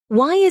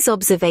Why is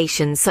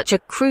observation such a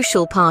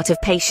crucial part of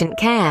patient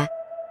care?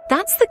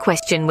 That's the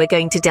question we're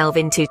going to delve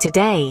into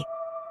today.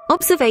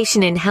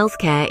 Observation in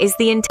healthcare is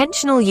the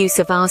intentional use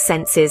of our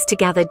senses to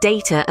gather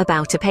data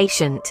about a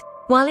patient.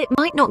 While it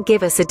might not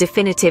give us a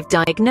definitive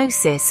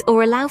diagnosis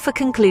or allow for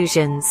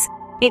conclusions,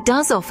 it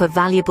does offer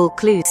valuable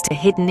clues to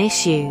hidden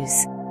issues.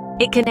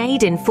 It can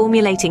aid in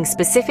formulating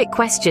specific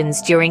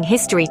questions during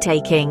history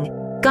taking,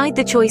 guide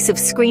the choice of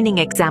screening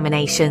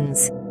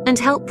examinations, and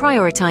help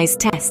prioritize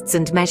tests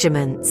and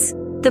measurements.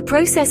 The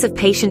process of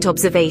patient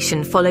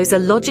observation follows a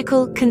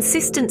logical,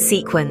 consistent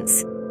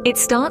sequence. It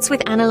starts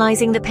with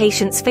analyzing the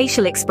patient's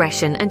facial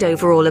expression and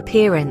overall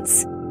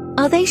appearance.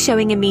 Are they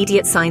showing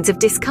immediate signs of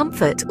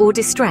discomfort or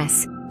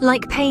distress,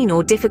 like pain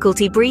or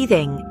difficulty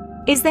breathing?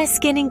 Is their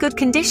skin in good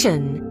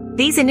condition?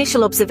 These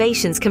initial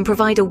observations can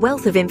provide a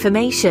wealth of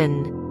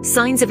information.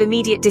 Signs of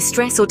immediate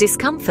distress or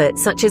discomfort,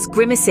 such as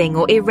grimacing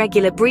or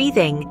irregular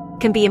breathing,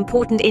 can be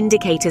important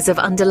indicators of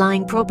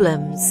underlying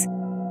problems.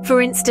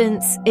 For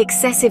instance,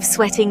 excessive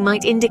sweating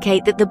might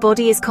indicate that the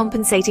body is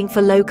compensating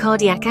for low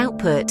cardiac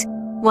output,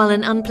 while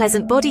an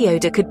unpleasant body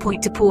odor could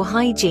point to poor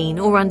hygiene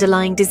or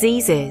underlying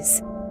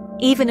diseases.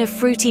 Even a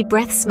fruity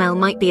breath smell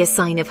might be a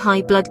sign of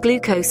high blood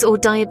glucose or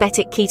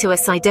diabetic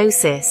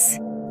ketoacidosis.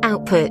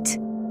 Output.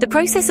 The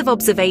process of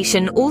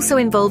observation also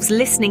involves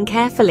listening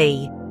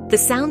carefully. The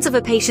sounds of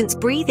a patient's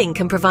breathing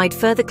can provide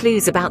further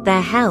clues about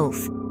their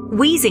health.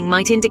 Wheezing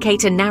might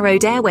indicate a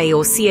narrowed airway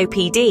or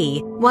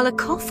COPD, while a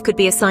cough could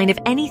be a sign of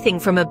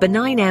anything from a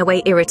benign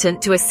airway irritant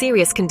to a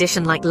serious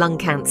condition like lung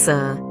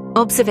cancer.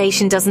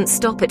 Observation doesn't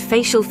stop at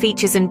facial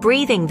features and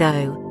breathing,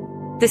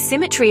 though. The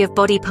symmetry of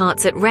body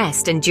parts at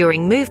rest and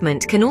during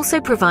movement can also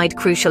provide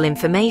crucial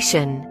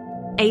information.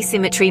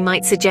 Asymmetry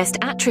might suggest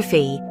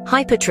atrophy,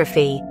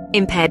 hypertrophy,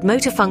 impaired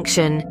motor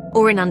function,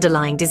 or an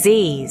underlying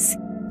disease.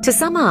 To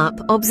sum up,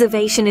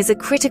 observation is a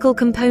critical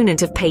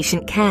component of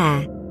patient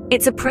care.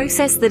 It's a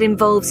process that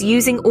involves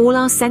using all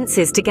our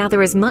senses to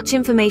gather as much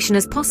information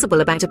as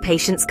possible about a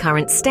patient's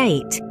current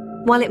state.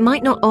 While it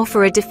might not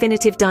offer a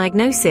definitive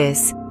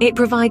diagnosis, it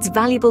provides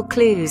valuable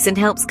clues and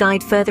helps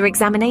guide further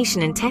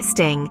examination and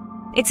testing.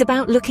 It's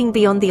about looking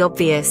beyond the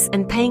obvious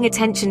and paying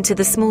attention to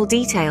the small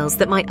details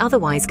that might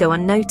otherwise go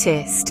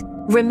unnoticed.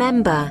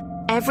 Remember,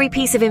 every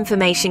piece of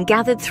information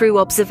gathered through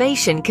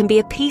observation can be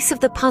a piece of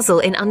the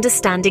puzzle in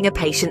understanding a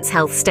patient's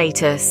health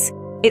status.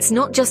 It's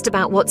not just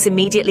about what's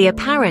immediately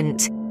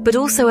apparent, but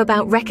also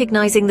about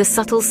recognizing the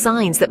subtle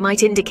signs that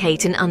might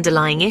indicate an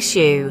underlying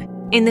issue.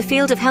 In the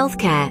field of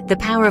healthcare, the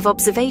power of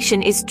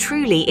observation is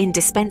truly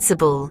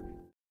indispensable.